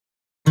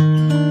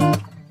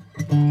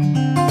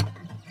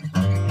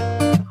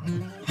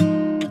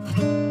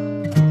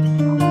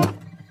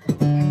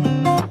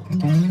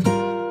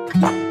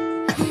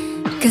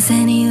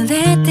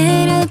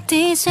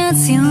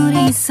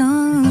り添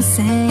う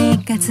生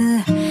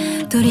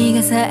活、鳥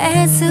がさ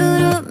えする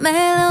メ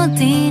ロデ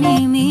ィー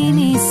に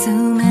耳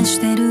澄まし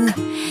てる。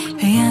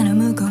部屋の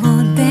向こ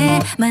うで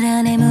ま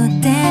だ眠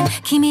って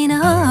君の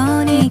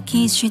方に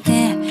キスし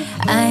て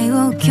愛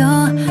を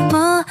今日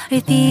もリ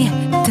ピ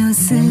ート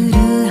する。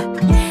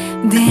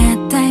出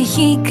会った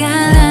日か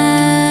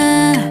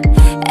ら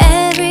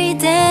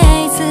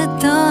Everyday ずっ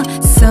と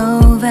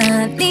そば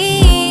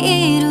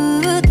にいる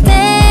って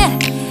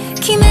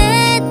決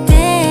めて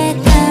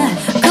た。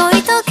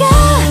恋とか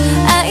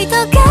愛と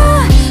か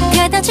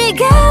形が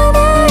な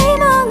い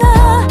もの、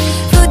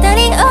二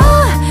人を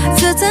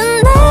包ん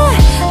で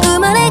生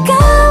まれ変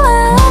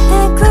わっ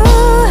てく。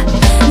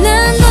何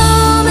度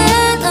目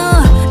の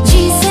人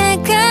生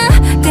か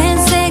転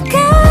生か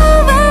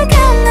わか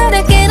んないだ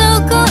けど、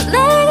これ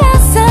が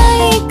最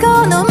高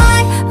の My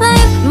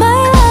Life My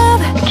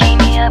Love。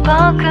 君は僕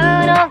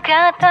の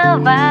片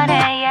割れ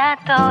やっ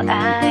と会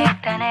え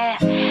たね。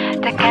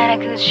宝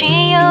くじ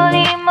より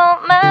も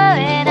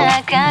稀な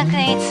確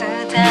率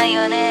だ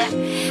よね。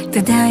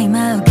ただい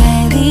まおか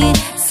えり、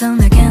そん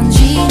な感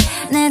じ。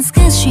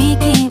懐かしい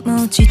気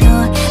持ちと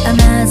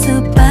甘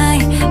酸っぱい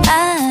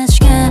味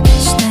が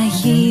した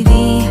日々。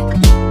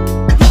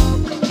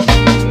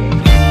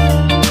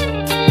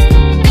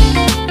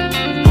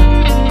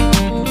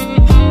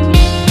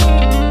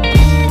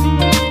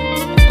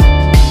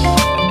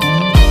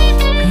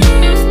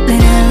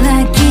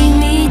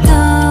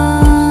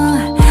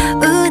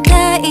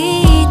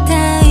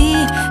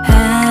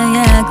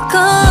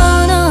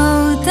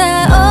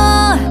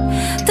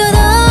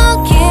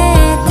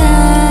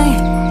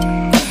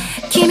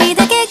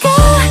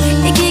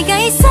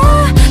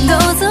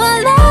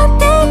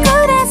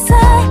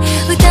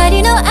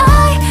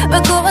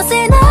壊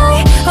せな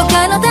い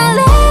他の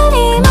誰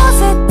にも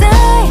絶対。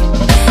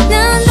何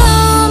度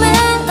目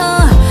の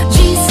人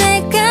生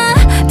か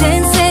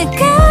転生か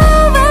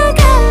わか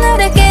んない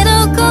だけど、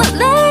こ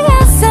れが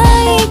最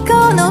高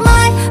の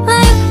My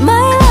Life My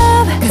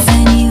Love。 風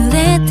に揺れ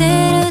て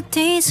る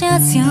T シャ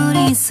ツよ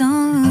り添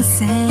う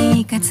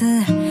生活、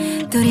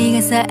鳥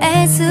がさ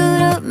えする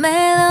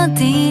メロ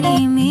ディー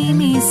に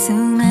耳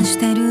澄まし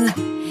てる。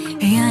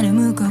部屋の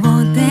向こ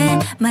うで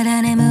ま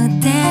だ眠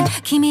って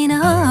君の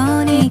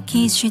方に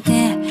キスし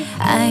て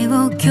愛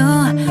を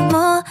今日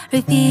も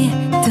リピ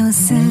ート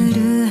す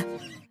る。